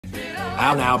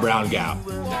How now, brown gal?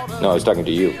 No, I was talking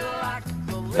to you.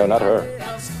 No, not her.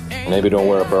 Maybe don't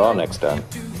wear a bra next time.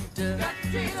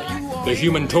 The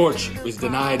Human Torch was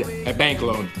denied a bank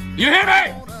loan. You hear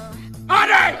me?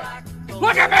 Andre!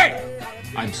 Look at me!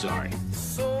 I'm sorry.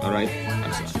 All right?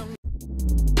 I'm sorry.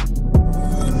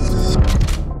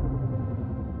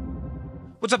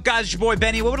 What's up, guys? It's your boy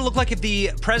Benny. What would it look like if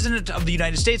the President of the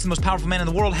United States, the most powerful man in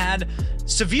the world, had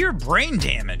severe brain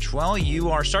damage? Well, you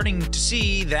are starting to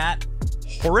see that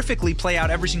horrifically play out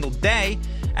every single day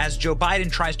as Joe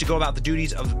Biden tries to go about the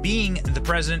duties of being the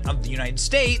President of the United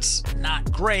States.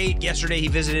 Not great. Yesterday, he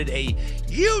visited a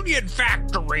union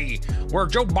factory where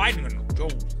Joe Biden would go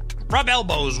rub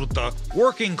elbows with the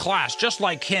working class, just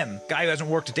like him, guy who hasn't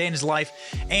worked a day in his life,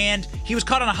 and he was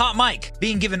caught on a hot mic,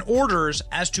 being given orders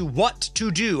as to what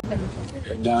to do.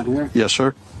 Down here? Yes,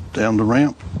 sir. Down the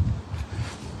ramp.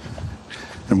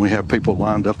 And we have people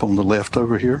lined up on the left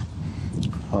over here.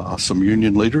 Some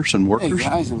union leaders and workers. Hey,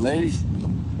 guys and ladies.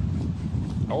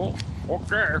 Oh,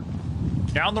 okay.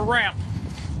 Down the ramp.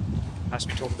 Has to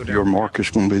be told to go down. Your mark is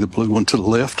going to be the blue one to the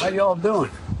left. How y'all doing?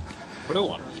 Blue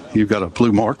one. You've got a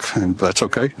blue mark, and that's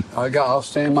okay. I'll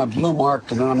stay in my blue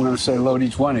mark, and then I'm going to say load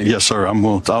each one of you. Yes, sir.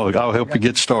 I'll help you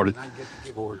get started.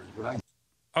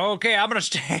 Okay, I'm gonna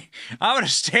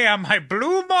stay on my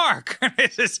blue mark.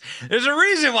 There's a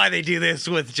reason why they do this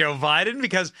with Joe Biden,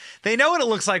 because they know what it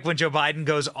looks like when Joe Biden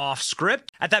goes off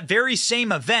script. At that very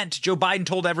same event, Joe Biden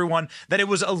told everyone that it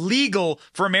was illegal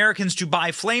for Americans to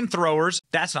buy flamethrowers.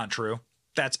 That's not true.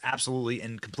 That's absolutely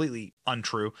and completely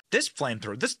untrue. This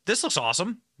flamethrower, this looks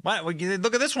awesome. Wow, look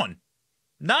at this one.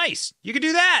 Nice. You can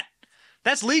do that.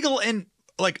 That's legal in,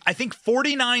 I think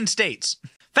 49 states.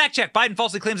 Fact check. Biden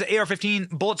falsely claims that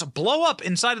AR-15 bullets blow up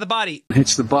inside of the body.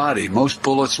 Hits the body. Most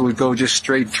bullets would go just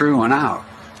straight through and out,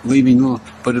 leaving little,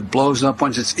 but it blows up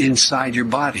once it's inside your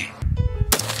body.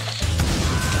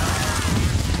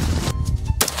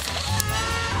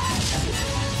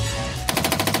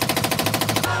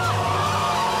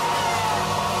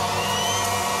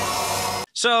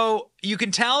 So you can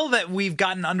tell that we've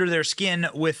gotten under their skin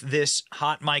with this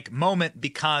hot mic moment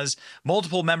because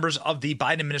multiple members of the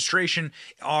Biden administration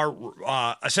are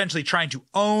essentially trying to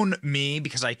own me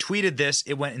because I tweeted this.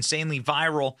 It went insanely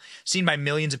viral, seen by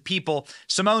millions of people.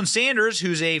 Simone Sanders,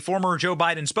 who's a former Joe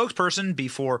Biden spokesperson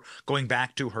before going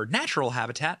back to her natural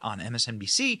habitat on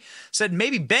MSNBC, said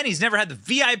maybe Benny's never had the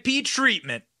VIP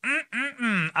treatment.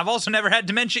 I've also never had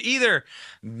dementia either.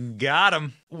 Got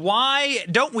him. Why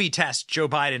don't we test Joe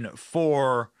Biden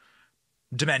for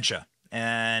dementia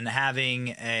and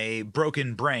having a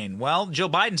broken brain? Well, Joe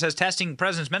Biden says testing the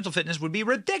president's mental fitness would be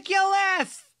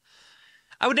ridiculous.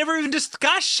 I would never even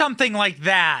discuss something like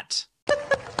that.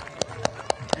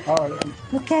 All right.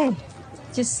 Okay,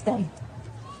 just stay.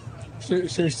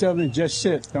 She's telling me just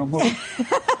sit, don't move.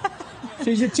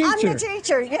 She's a teacher. I'm the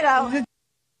teacher, you know.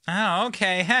 Oh,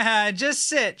 okay. Just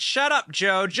sit. Shut up,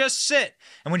 Joe. Just sit.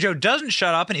 And when Joe doesn't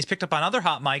shut up and he's picked up on other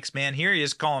hot mics, man, here he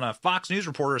is calling a Fox News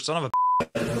reporter son of a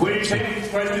Will you take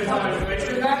President Biden's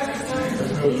picture back?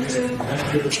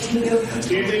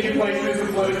 Do you think he places a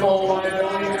political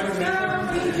liability?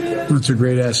 That's a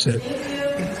great asset.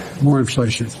 More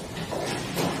inflation.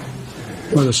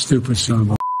 What a stupid son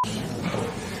of a...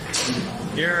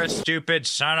 You're a stupid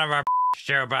son of a...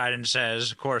 Joe Biden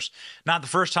says, of course, not the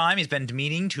first time he's been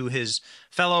demeaning to his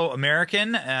fellow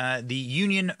American, the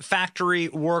union factory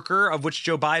worker, of which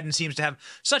Joe Biden seems to have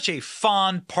such a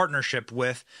fond partnership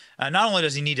with. Not only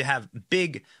does he need to have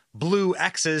big blue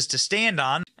X's to stand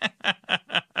on.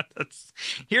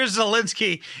 Here's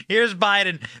Zelensky. Here's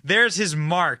Biden. There's his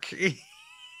mark. You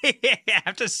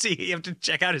have to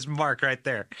check out his mark right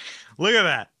there. Look at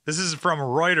that. This is from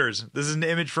Reuters. This is an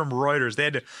image from Reuters. They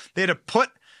had to put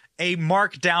a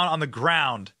mark down on the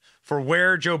ground for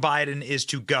where Joe Biden is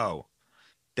to go.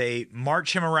 They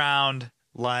march him around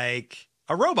like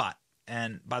a robot.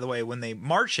 And by the way, when they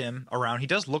march him around, he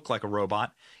does look like a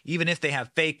robot, even if they have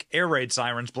fake air raid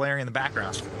sirens blaring in the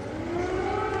background.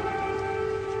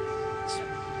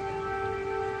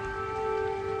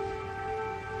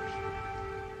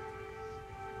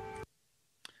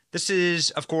 This is,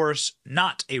 of course,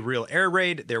 not a real air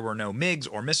raid. There were no MiGs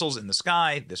or missiles in the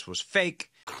sky. This was fake.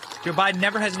 Joe Biden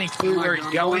never has any clue where he's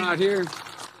going. Out here.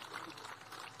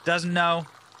 Doesn't know.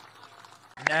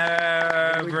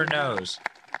 Never knows.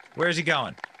 Where's he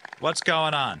going? What's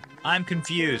going on? I'm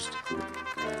confused.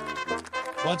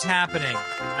 What's happening?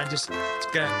 I'm just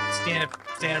gonna stand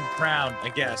up proud, I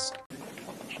guess.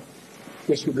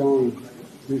 Guess we're going to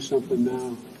do something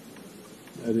now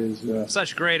that is...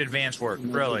 Such great advance work,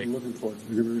 really. Looking for it.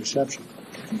 We're going to reception.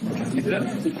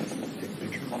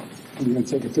 I'm going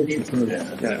to take a picture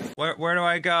first. Yeah. Where do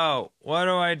I go? What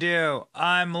do I do?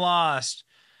 I'm lost.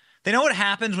 They know what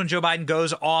happens when Joe Biden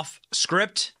goes off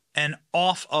script and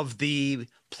off of the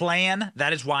plan.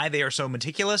 That is why they are so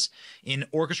meticulous in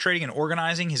orchestrating and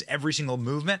organizing his every single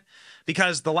movement.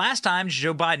 Because the last time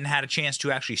Joe Biden had a chance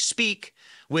to actually speak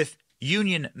with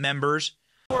union members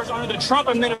under the Trump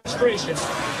administration,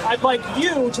 I'd like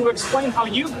you to explain how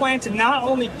you plan to not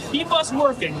only keep us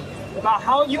working, about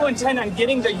how you intend on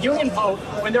getting the union vote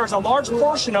when there's a large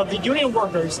portion of the union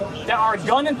workers that are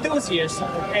gun enthusiasts,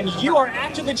 and you are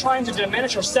actively trying to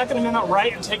diminish our Second Amendment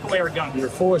right and take away our guns. You're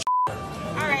full of All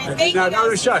right, thank you.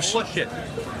 No, shush. bullshit.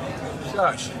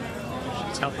 Shush.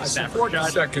 I support the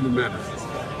Second Amendment.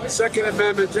 The Second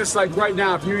Amendment, just like right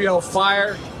now, if you yell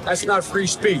fire, that's not free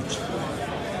speech.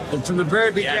 And from the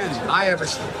very beginning, I have a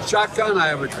shotgun, I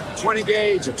have a 20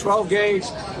 gauge, a 12 gauge,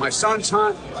 my son's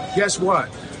hunt. Guess what?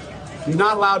 You're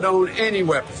not allowed to own any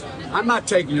weapons. I'm not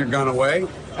taking your gun away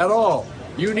at all.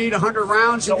 You need 100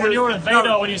 rounds. So when you were in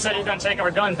Veto, when you said you're going to take our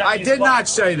guns, I did not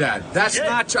say that. That's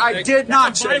not. I did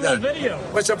not say that. Video.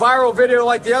 It's a viral video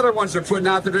like the other ones they're putting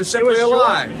out that are simply a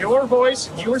lie. Your voice.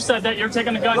 You said that you're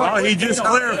taking the gun. Well, he just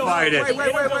clarified it.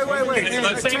 Wait.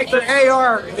 Take the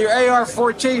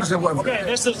AR-14s. Okay,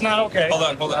 this is not okay. Hold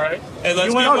on. All right. Hey,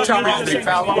 let's Don't tell me anything,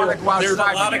 pal. There's a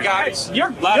lot of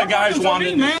guys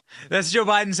wanted. That's Joe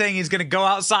Biden saying he's going to go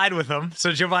outside with them.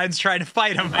 So Joe Biden's trying to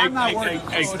fight him. I'm not worried.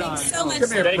 So much. Give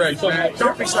me a break, man.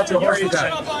 Don't be such a horsey's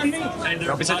ass.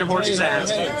 Don't be such a horse's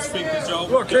ass.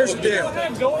 Look, here's the deal.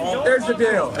 Here's the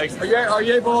deal. Are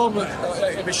you able to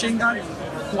own a machine gun?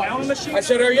 I own a machine. I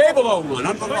said, are you able to own one?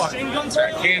 I'm the law. Machine guns are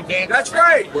illegal. That's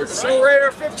right. So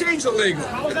AR-15's illegal.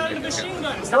 How is that a machine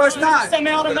gun? No, it's not.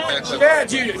 Semi-automatic. Yeah,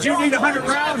 do you need 100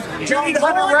 rounds? Do you need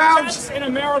 100 rounds? In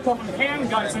America, from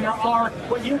handguns, and there are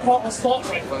what you call assault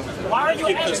rifles. Why are you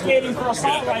advocating for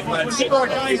assault rifles when people are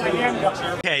dying by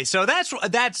handguns? Okay, so that's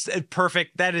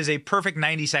perfect. That is a perfect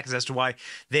 90 seconds as to why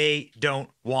they don't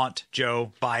want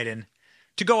Joe Biden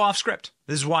to go off script.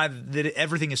 This is why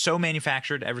everything is so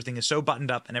manufactured, everything is so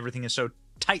buttoned up, and everything is so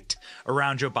tight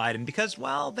around Joe Biden because,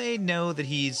 well, they know that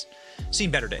he's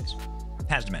seen better days,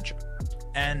 has dementia,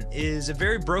 and is a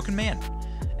very broken man.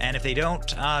 And if they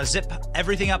don't zip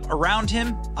everything up around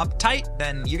him up tight,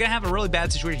 then you're going to have a really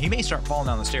bad situation. He may start falling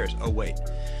down the stairs. Oh, wait.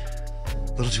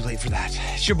 A little too late for that.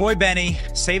 It's your boy Benny,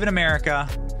 saving America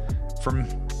from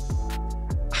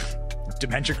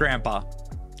Dementia Grandpa.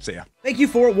 See ya. Thank you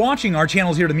for watching. Our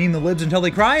channel's here to meme the libs until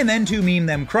they cry and then to meme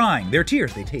them crying. Their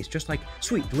tears, they taste just like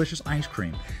sweet, delicious ice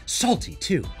cream. Salty,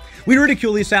 too. We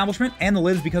ridicule the establishment and the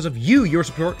libs because of you. Your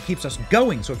support keeps us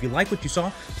going. So if you like what you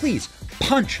saw, please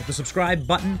punch the subscribe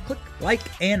button, click like,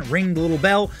 and ring the little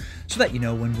bell so that you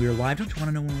know when we're live. Don't you want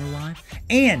to know when we're live?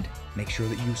 And make sure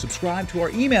that you subscribe to our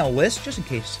email list just in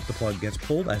case the plug gets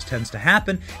pulled, as tends to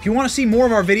happen. If you want to see more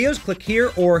of our videos, click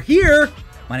here or here.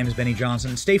 My name is Benny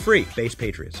Johnson. Stay free, base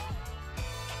patriots.